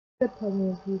The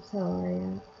puzzle peeps, how are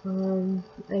ya?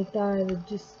 I thought I would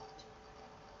just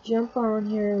jump on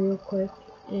here real quick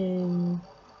and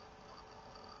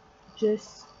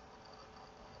just,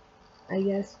 I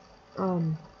guess,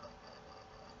 give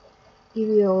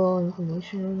you a little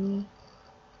information on me.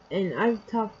 And I've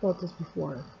talked about this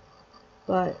before,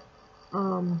 but,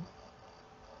 a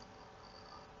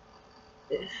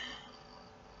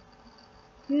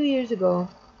few years ago,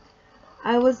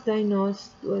 I was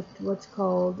diagnosed with what's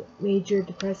called major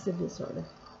depressive disorder.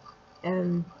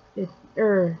 And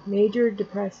major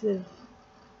depressive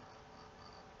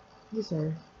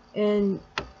disorder, and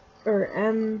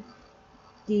MDD,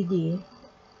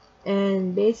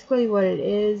 and basically what it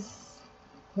is,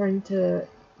 according to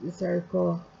this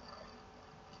article,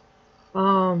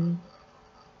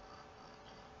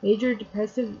 major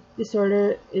depressive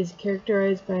disorder is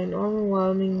characterized by an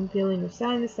overwhelming feeling of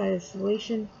sadness,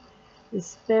 isolation,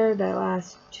 despair that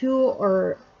lasts 2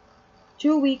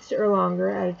 weeks or longer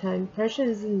at a time. Depression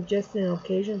isn't just an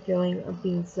occasional feeling of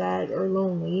being sad or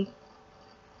lonely,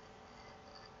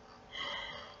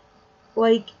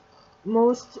 like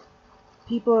most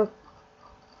people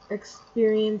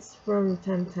experience from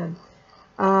time to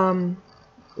time.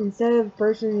 Instead of a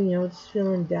person, just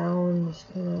feeling down,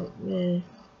 just kind of meh.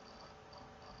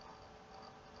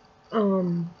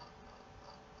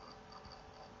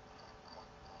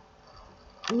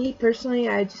 Me personally,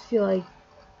 I just feel like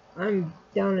I'm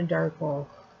down a dark hole.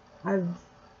 I'm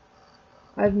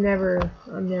never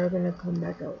gonna come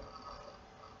back out.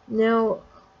 Now,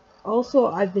 also,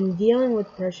 I've been dealing with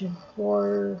depression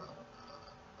for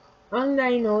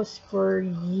undiagnosed for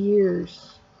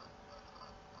years,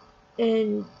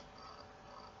 and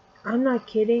I'm not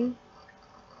kidding.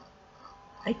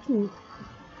 I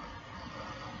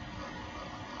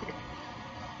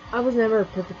was never a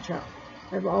perfect child.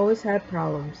 I've always had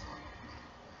problems.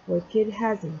 What kid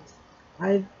hasn't?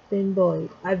 I've been bullied.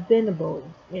 I've been a bully.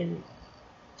 And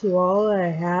to all that I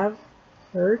have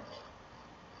hurt,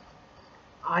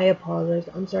 I apologize.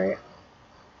 I'm sorry.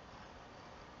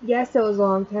 Yes, that was a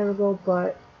long time ago,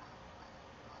 but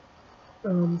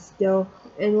still,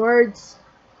 and words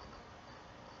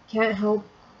can't help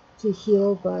to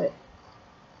heal, but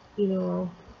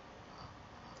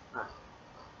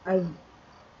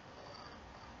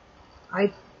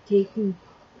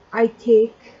I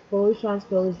take full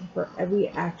responsibility for every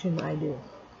action I do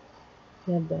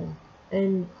and have done.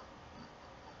 And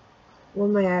one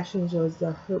of my actions was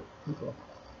to hurt people,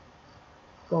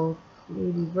 both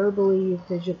maybe verbally,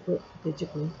 physically,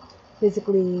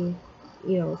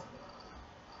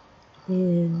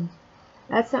 and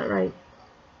that's not right.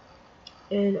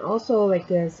 And also, like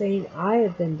saying I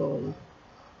have been bullied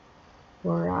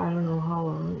for I don't know how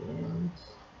long, and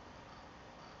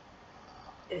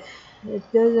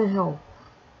it doesn't help.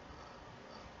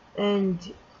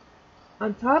 And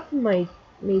on top of my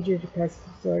major depressive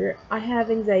disorder, I have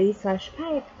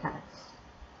anxiety/panic attacks,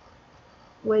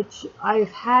 which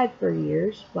I've had for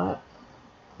years, but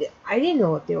I didn't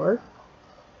know what they were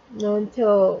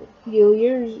until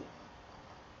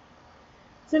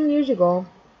some years ago.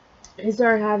 I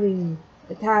started having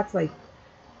attacks, like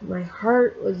my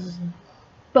heart was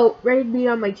about ready to beat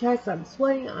on my chest. I'm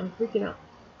sweating, I'm freaking out.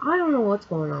 I don't know what's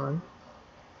going on.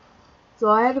 So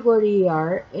I had to go to the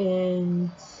ER,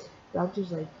 and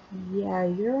doctor's like, yeah,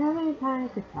 you're having a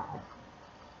panic attack.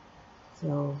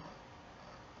 So,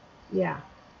 yeah.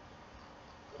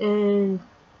 And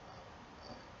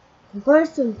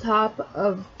first, on top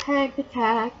of panic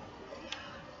attack,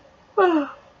 on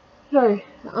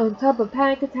top of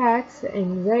panic attacks,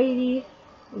 anxiety,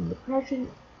 and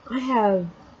depression, I have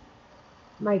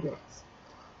migraines.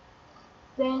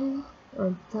 Then,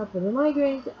 on top of the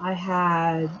migraines,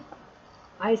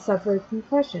 I suffered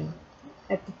concussion.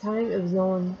 At the time, it was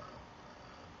known.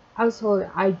 I was told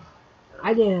I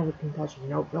didn't have a concussion.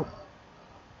 Nope.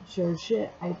 Sure as shit.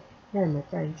 Pardon my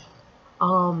French. I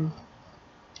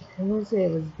want to say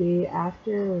it was the day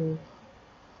after, or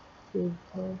day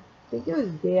before. I think it was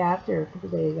the day after, a couple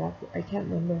days after. I can't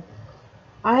remember.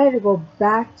 I had to go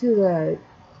back to the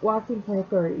walk-in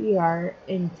clinic or ER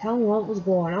and tell them what was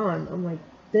going on. I'm like,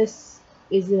 this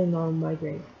isn't a normal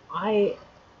migraine. I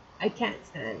can't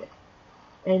stand it.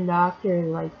 And the doctor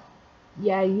like,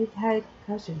 yeah, you've had a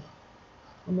concussion.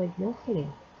 I'm like, no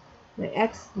kidding. My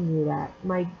ex knew that.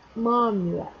 My mom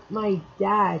knew that. My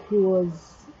dad, he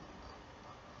was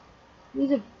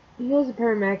a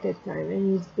paramedic at the time,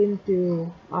 and he's been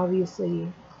through,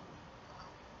 obviously,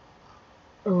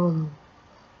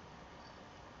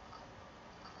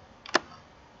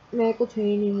 medical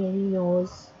training, and he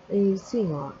knows, and he's seen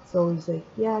a lot. So he's like,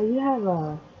 yeah, you have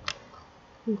a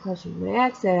concussion. My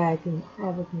ex said I can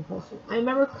have a concussion. I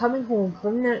remember coming home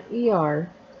from the ER,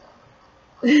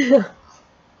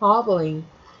 hobbling.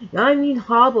 Now I mean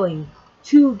hobbling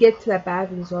to get to that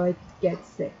bathroom so I could get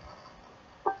sick.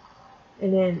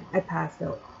 And then I passed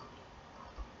out.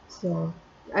 So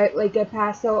I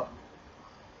passed out.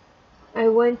 I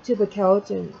went to the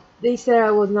couch and they said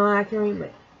I was not acting right. My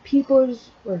pupils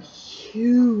were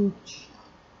huge.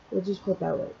 We'll just put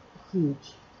that way,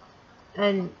 huge.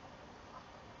 And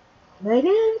I didn't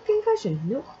have a concussion.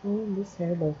 Nope. Oh, this is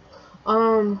terrible.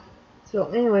 So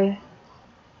anyway,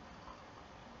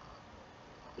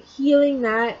 healing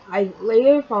that, I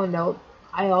later found out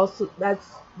that's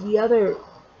the other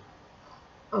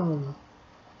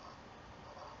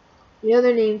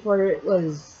name for it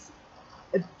was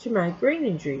a traumatic brain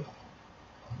injury.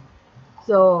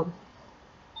 So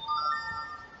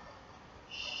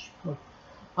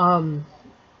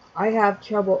I have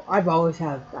trouble. I've always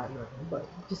had that memory, but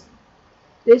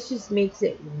this just makes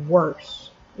it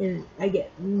worse, and I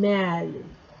get mad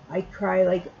and I cry.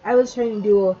 Like I was trying to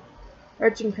do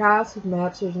arts and crafts with my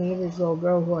upstairs neighbor's little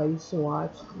girl who I used to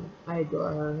watch. I adore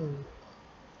her.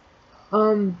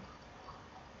 And,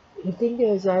 I think it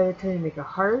was either trying to make a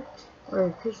heart or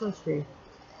a Christmas tree,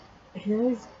 and I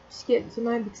was just getting so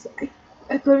mad because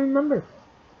I couldn't remember.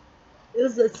 It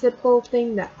was a simple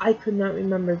thing that I could not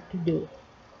remember to do.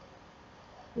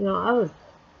 You know,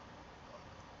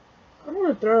 I'm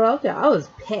gonna throw it out there. I was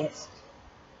pissed,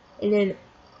 and then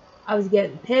I was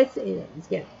getting pissed, and I was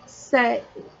getting upset.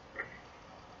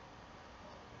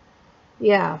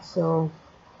 Yeah, so,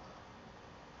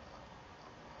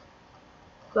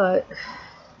 but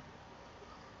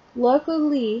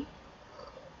luckily,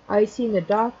 I seen the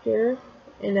doctor,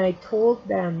 and I told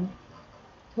him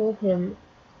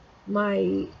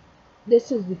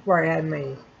this was before I had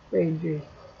my brain injury.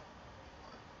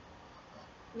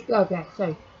 Okay,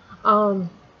 sorry.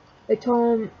 I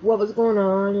told him what was going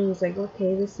on, and he's like,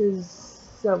 okay, this is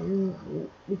something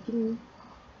we can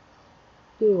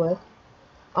deal with.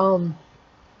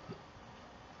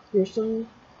 Here's some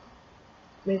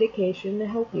medication to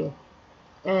help you.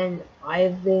 And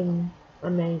I've been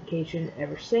on medication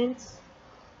ever since.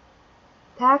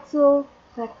 Paxil?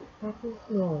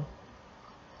 No.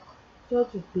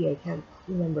 Starts with P, I can't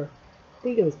remember. I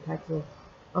think it was Paxil.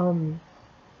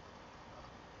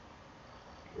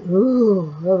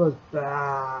 Ooh, that was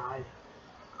bad.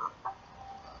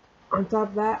 On top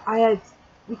of that,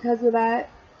 because of that,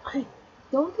 I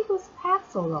don't think it was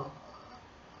Paxil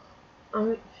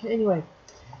though. Anyway,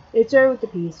 it started with the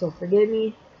P, so forgive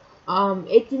me.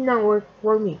 It did not work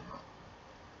for me.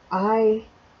 I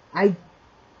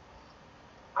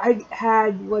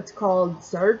had what's called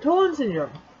serotonin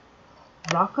syndrome.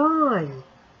 Rock on.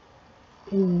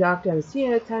 And the doctor I was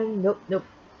seeing at the time, nope.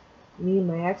 Me and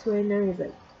my ex were in there. He's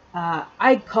like,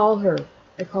 I called her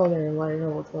and let her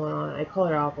know what's going on. I called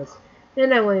her office.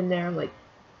 Then I went in there. I'm like,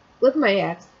 with my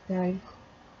ex guy,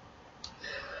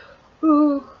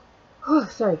 who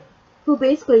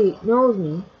basically knew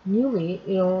me.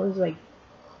 You know, was like,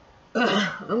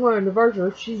 I'm going to divorce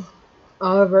her. She's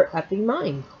out of her effing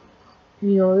mind.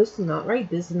 You know, this is not right.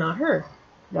 This is not her.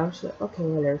 Doctor's like, okay,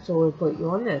 whatever. So we'll put you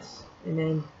on this, and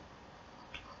then,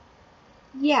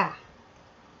 yeah.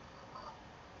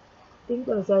 I think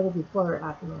it was either before or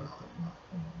after.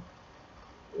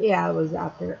 Yeah, it was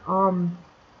after.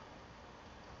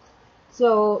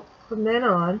 So from then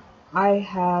on, I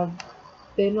have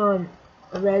been on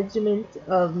a regimen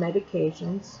of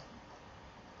medications,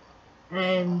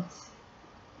 and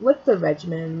with the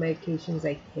regimen of medications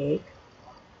I take,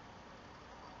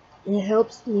 it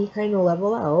helps me kind of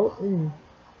level out and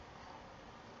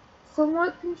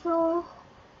somewhat control.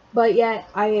 But yet,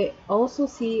 I also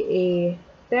see a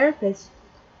therapist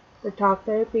for talk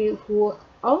therapy who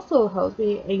also helps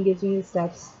me and gives me the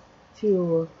steps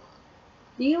to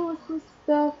deal with this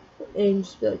stuff and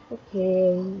just be like,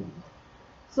 okay.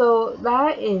 So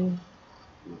that, and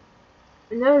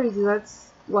another reason,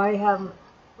 that's why I have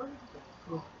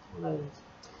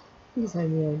please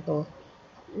hand me info.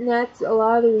 And that's a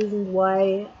lot of the reasons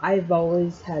why I've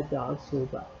always had dogs too,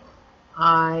 but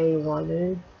I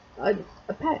wanted a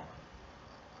pet.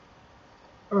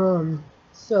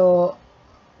 So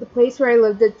the place where I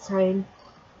lived at the time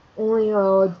only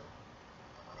allowed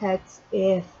pets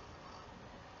if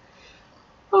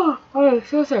I'm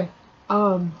so sorry.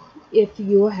 If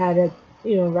you had a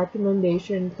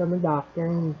recommendation from a doctor,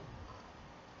 and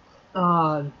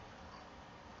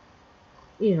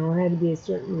it had to be a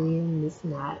certain reason, this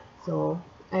and that. So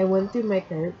I went through my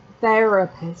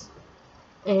therapist,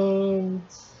 and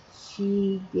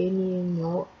she gave me a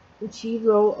note. She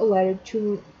wrote a letter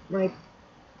to my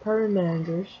department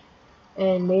managers,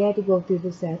 and they had to go through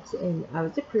the steps, and I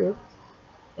was approved.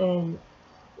 And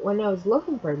when I was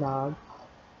looking for a dog,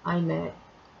 I met,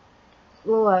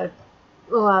 well,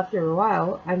 after a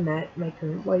while, I met my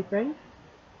current boyfriend,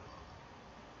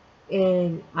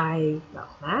 and I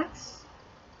got Max,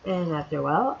 and after a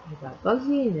while, I got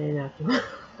Bugsy, and then after a while,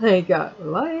 I got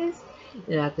Elias,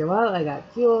 and after a while, I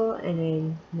got Fuel, and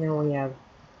then now we have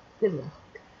Fiddler.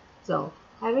 So,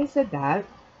 having said that,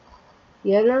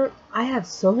 I have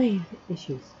so many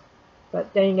issues,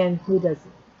 but then again, who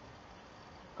doesn't?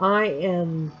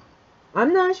 I'm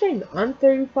not ashamed. I'm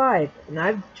 35, and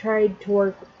I've tried to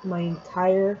work my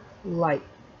entire life.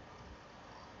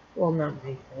 Well, not my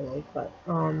entire life, but,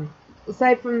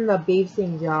 aside from the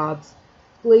babysitting jobs,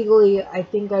 legally, I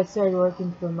think I started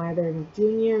working from either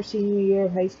junior or senior year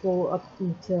of high school up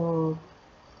until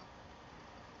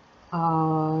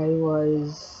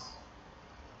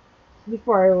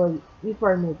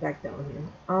before I moved back down here.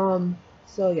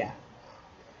 So yeah.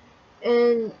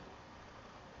 And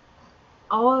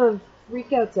all of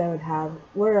freakouts I would have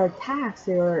were attacks,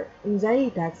 they were anxiety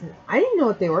attacks, and I didn't know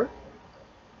what they were.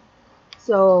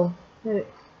 So,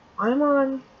 I'm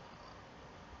on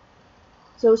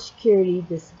Social Security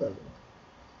disability.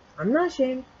 I'm not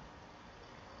ashamed.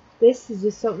 This is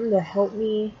just something to help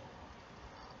me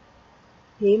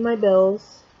pay my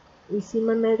bills, receive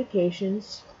my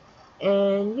medications,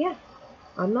 and yeah,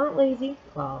 I'm not lazy.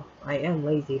 Well, I am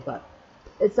lazy, but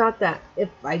it's not that if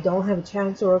I don't have a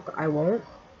chance to work, I won't.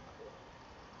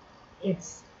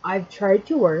 I've tried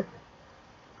to work.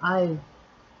 I've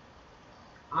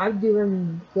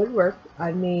doing good work.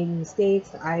 I've made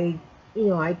mistakes. I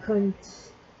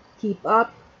couldn't keep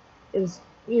up. It was,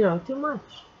 too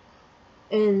much.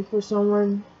 And for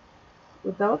someone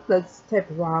without this type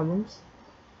of problems,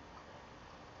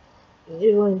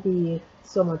 it wouldn't be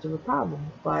so much of a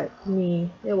problem. But for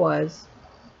me, it was.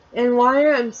 And why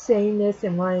I'm saying this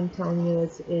and why I'm telling you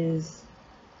this is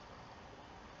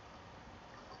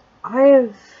I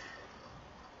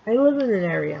live in an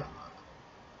area,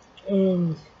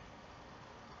 and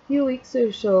a few weeks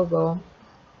or so ago,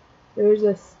 there was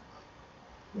this,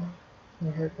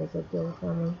 my hair goes up there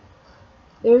for me.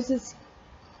 There was this,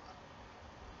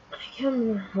 I can't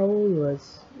remember how old he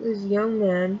was. This young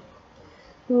man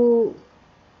who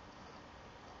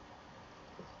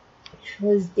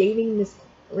was dating this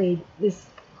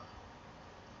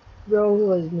girl who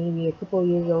was maybe a couple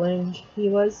years older than he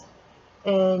was,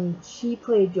 and she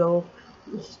played a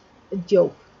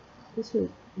joke. This was,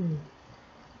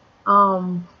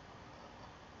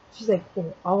 she's like,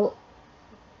 oh,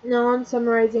 no, I'm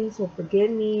summarizing, so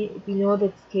forgive me. If you know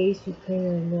that's the case, you kind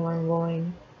of know where I'm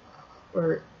going,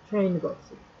 or trying to go.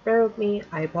 So bear with me,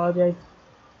 I apologize.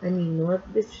 I mean, no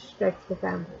disrespect to the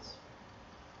families.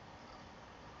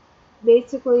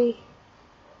 Basically,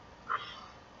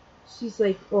 she's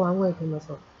like, oh, I'm gonna kill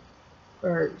myself,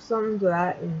 or something to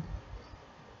that, and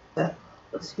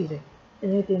excuse me.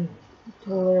 And I think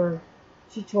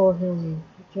she told him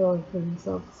to kill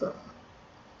himself. So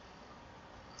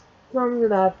from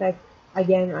that effect,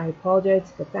 again, I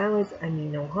apologize to the families. I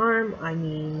mean no harm. I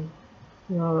mean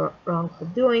no wrongful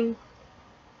doing.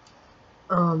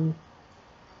 And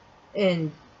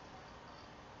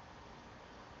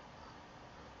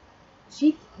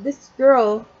this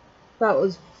girl thought it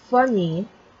was funny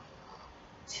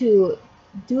to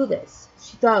do this.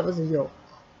 She thought it was a joke.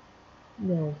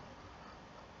 No.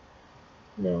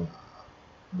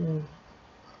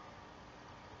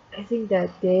 I think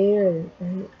that day, or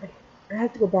I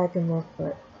have to go back and look,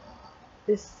 but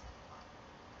this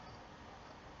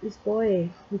boy,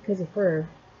 because of her,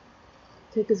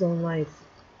 took his own life,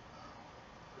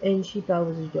 and she thought it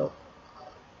was a joke.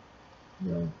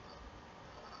 No.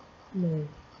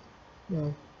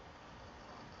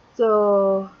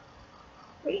 So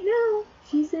right now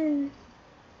she's in.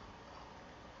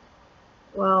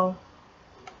 Well,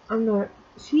 I'm not.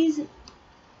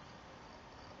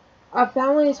 Our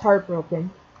family is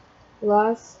heartbroken.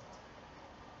 Lost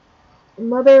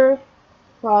mother,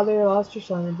 father, lost her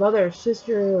son, a brother, or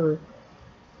sister, or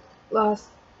lost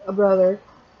a brother.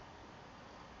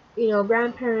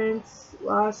 Grandparents,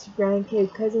 lost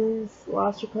grandkid, cousins,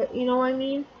 lost your you know what I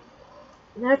mean?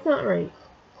 And that's not right.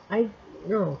 I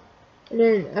know. And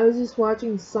then I was just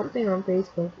watching something on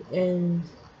Facebook, and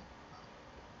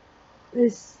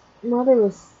this mother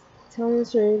was telling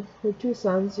us her two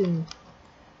sons, and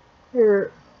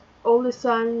her oldest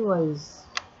son was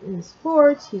in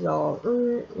sports. He's all,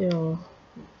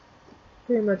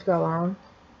 pretty much got along.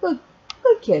 Good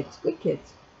kids.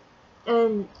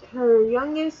 And her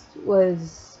youngest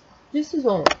was just as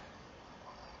old.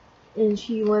 And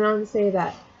she went on to say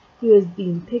that he was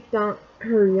being picked on.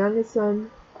 Her youngest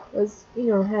son was, had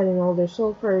an older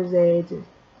soul for his age, and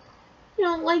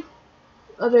like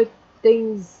other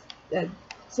things that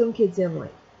some kids didn't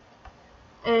like.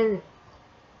 And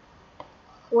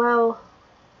well,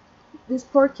 this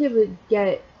poor kid would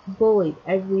get bullied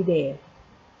every day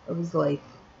of his life.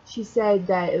 She said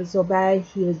that it was so bad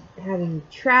he was having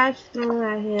trash thrown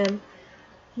at him.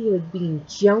 He was being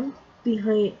jumped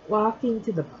behind walking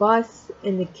to the bus,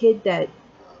 and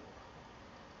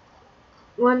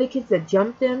one of the kids that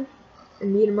jumped him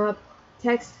and beat him up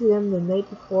texted him the night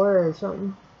before or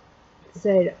something,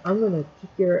 said, "I'm gonna kick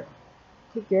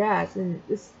your ass." And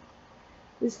this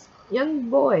young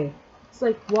boy, it's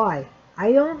like, why?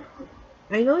 I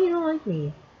know you don't like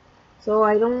me, so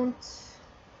I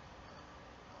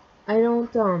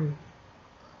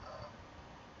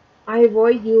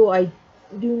avoid you, I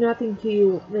do nothing to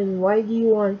you, then why do you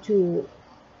want to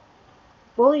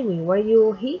bully me? Why do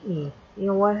you hate me?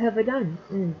 What have I done?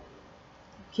 And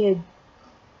kid,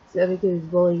 the other kid's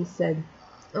bully said,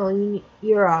 "Oh,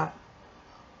 you're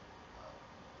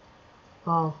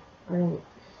oh, I don't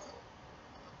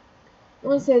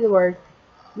want to say the word,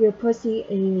 you're a pussy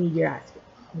and you need your ass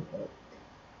kicked."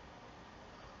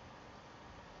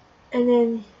 And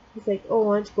then he's like, "Oh,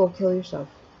 why don't you go kill yourself?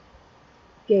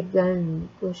 Get a gun and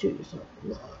go shoot yourself."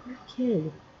 And this poor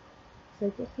kid. It's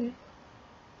like, okay,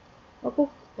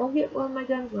 I'll get one of my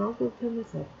guns and I'll go kill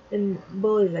myself. And the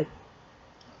bully's like,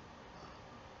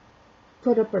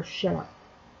 put up or shut up.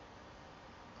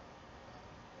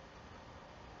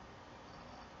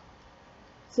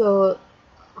 So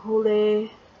whole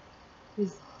day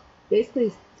he's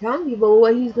basically telling people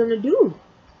what he's gonna do.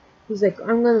 He's like,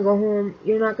 "I'm gonna go home,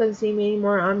 you're not gonna see me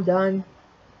anymore, I'm done.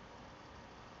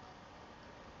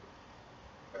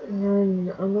 And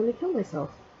I'm gonna kill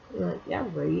myself." And I'm like, yeah,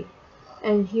 right.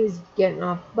 And he was getting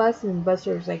off the bus, and the bus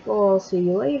driver's like, "Oh, I'll see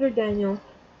you later, Daniel."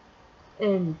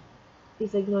 And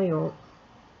he's like, "No, you won't."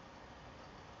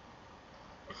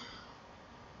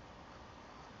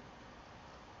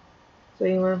 So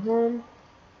he went home,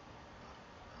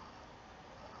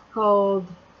 called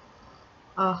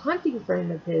a hunting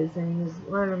friend of his, and he was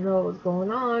wanting to know what was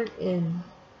going on. And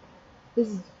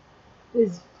his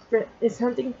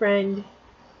hunting friend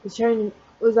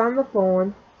was on the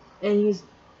phone, and he was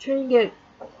trying to get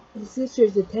his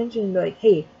sister's attention, like,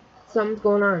 "Hey, something's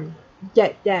going on.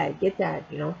 Get dad, get dad,"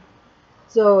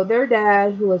 So their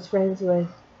dad, who was friends with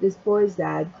this boy's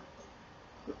dad,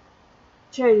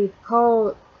 tried to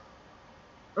call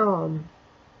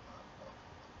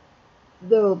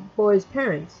the boy's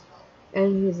parents,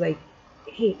 and he was like,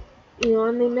 "Hey,"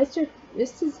 and they missed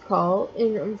his call,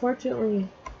 and unfortunately,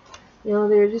 they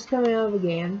were just coming out of a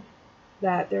game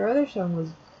that their other son was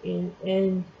in,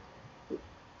 and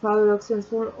father looks at his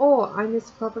phone, "Oh, I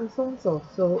missed a call from so-and-so."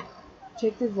 So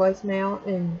checked his voicemail,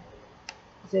 and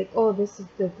he's like, "Oh, this is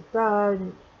the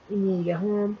and you need to get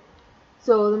home."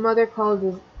 So the mother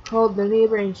called the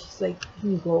neighbor, and she's like,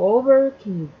 "Can you go over?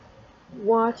 Can you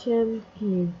watch him?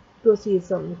 Can you go see if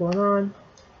something's going on?"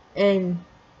 And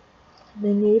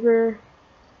the neighbor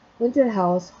went to the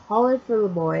house, hollered for the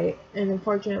boy, and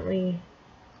unfortunately,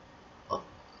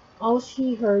 all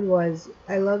she heard was,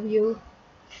 "I love you."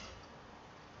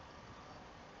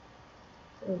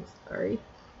 I'm sorry.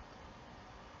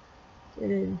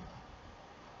 And then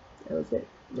that was it.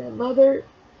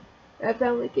 That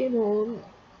family came home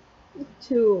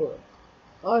to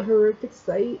a horrific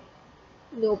sight.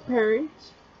 No parent,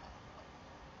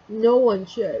 no one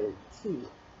should see.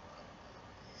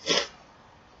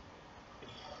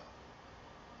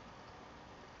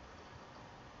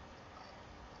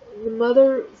 The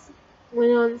mother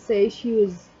went on to say she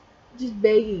was just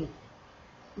begging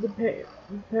the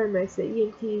paramedics, the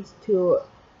EMTs, to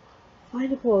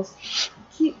find a pulse.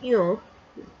 Keep,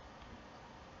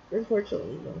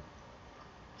 unfortunately, no.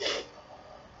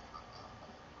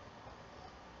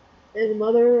 And the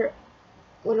mother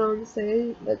went on to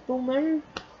say that they'll never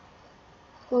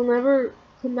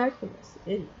come back from this.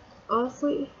 And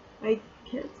honestly, I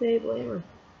can't say I blame her.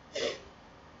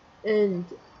 And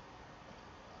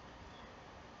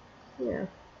yeah,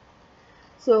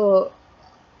 so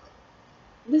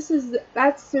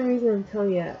that's the reason I'm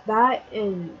telling you that.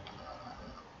 And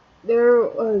there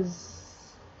was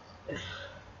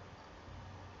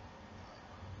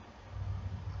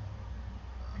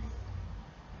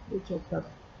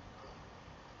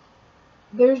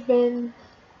there's been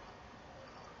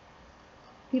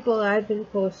people that I've been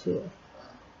close to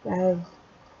that have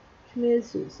committed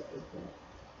suicide.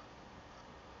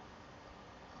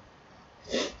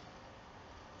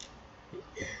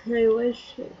 I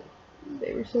wish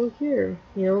They were so here.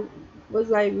 You know,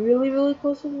 was I really, really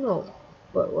close to them? No.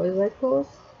 But was I close?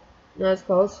 Not as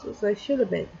close as I should have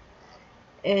been.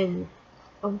 And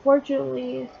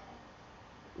unfortunately,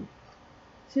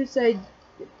 suicide,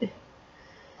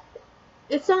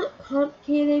 it's not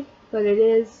complicated, but it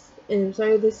is. And I'm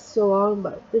sorry this is so long,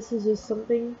 but this is just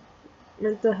something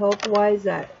mental health wise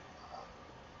that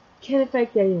can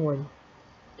affect anyone.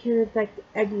 Can affect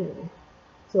anyone.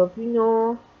 So if you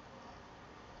know,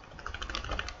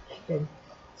 okay.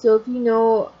 So if you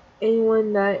know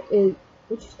anyone that is,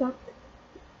 would you stop?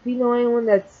 If you know anyone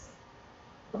that's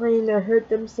planning to hurt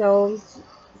themselves,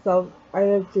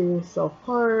 either through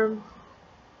self-harm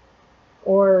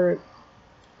or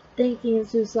thinking of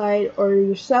suicide or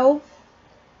yourself,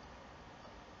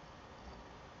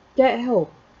 get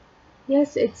help.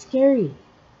 Yes, it's scary.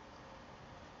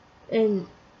 And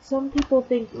some people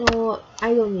think, no,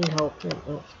 I don't need help.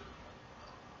 No.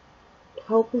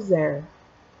 Help is there.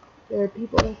 There are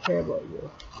people that care about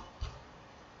you.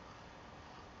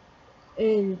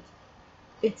 And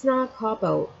it's not a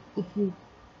cop-out if you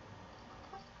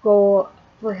go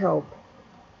for help.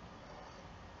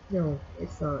 No,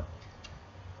 it's not.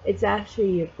 It's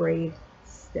actually a brave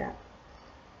step.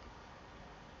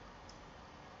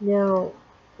 Now,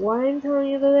 why I'm telling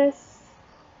you this?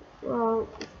 Well,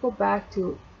 let's go back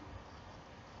to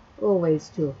a little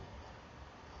ways too.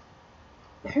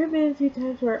 There have been a few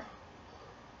times where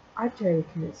I've tried to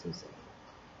commit suicide.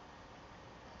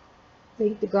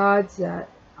 Thank the gods that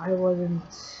I wasn't,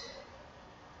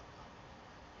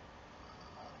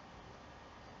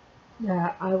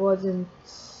 that I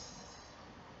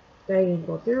didn't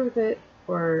go through with it,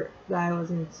 or that I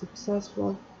wasn't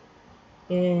successful.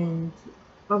 And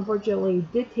unfortunately,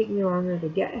 it did take me longer to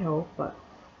get help, but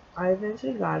I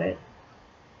eventually got it.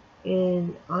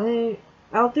 And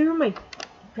out through my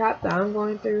crap that I'm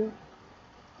going through,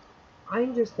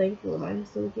 I'm just thankful that I'm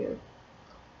still here.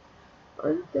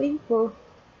 I'm thankful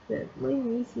that my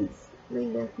nieces, my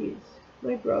nephews,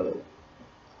 my brothers,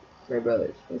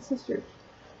 my sisters,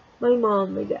 my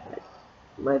mom, my dad,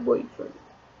 my boyfriend,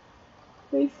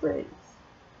 my friends,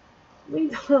 my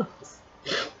dogs,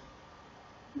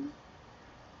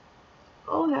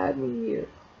 all have me here.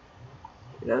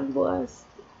 And I'm blessed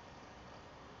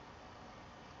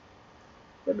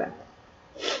for that.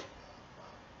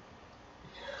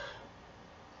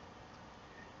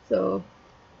 So,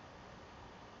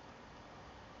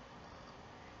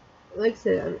 like I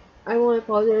said, I want to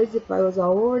apologize if I was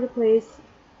all over the place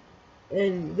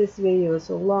and this video is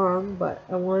so long, but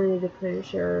I wanted to kind of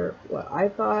share what I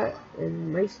thought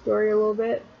and my story a little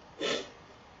bit.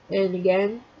 And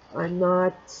again, I'm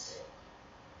not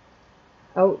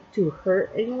out to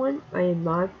hurt anyone. I am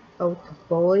not out to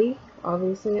bully.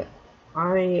 Obviously,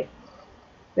 I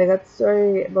got the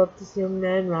story about this young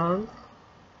man wrong.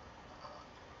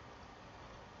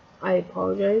 I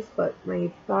apologize, but my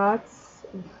thoughts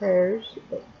and prayers.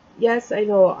 Yes, I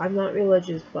know I'm not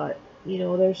religious, but you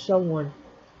know, there's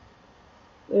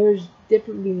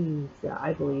different beings that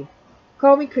I believe.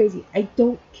 Call me crazy, I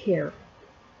don't care.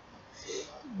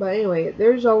 But anyway,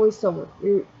 there's always someone.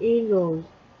 Your angels.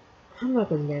 I'm not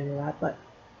gonna get into that, but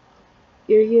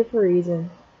you're here for a reason.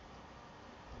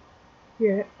 If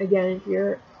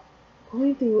you're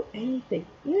going through anything,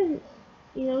 even,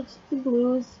 you know, just the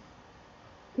blues,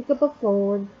 pick up a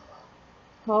phone,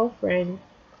 call a friend,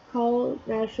 call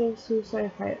National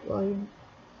Suicide Hotline,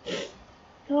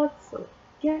 talk to someone,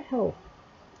 get help.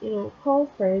 You know, call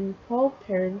a friend, call a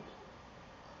parent,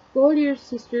 go to your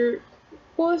sister,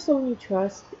 go to someone you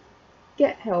trust,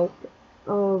 get help.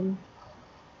 And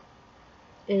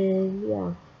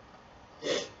yeah.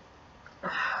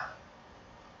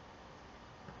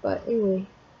 But anyway,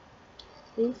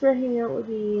 thanks for hanging out with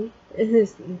me in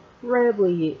this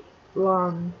incredibly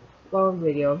long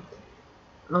video.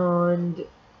 And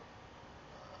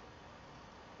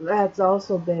that's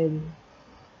also been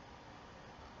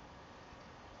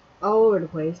all over the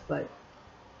place, but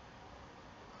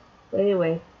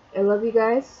anyway, I love you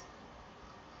guys.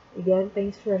 Again,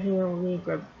 thanks for hanging out with me,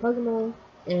 Grandpa Pokemon,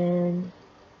 and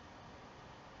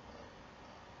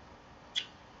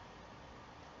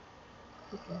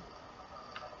okay.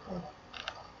 Bye.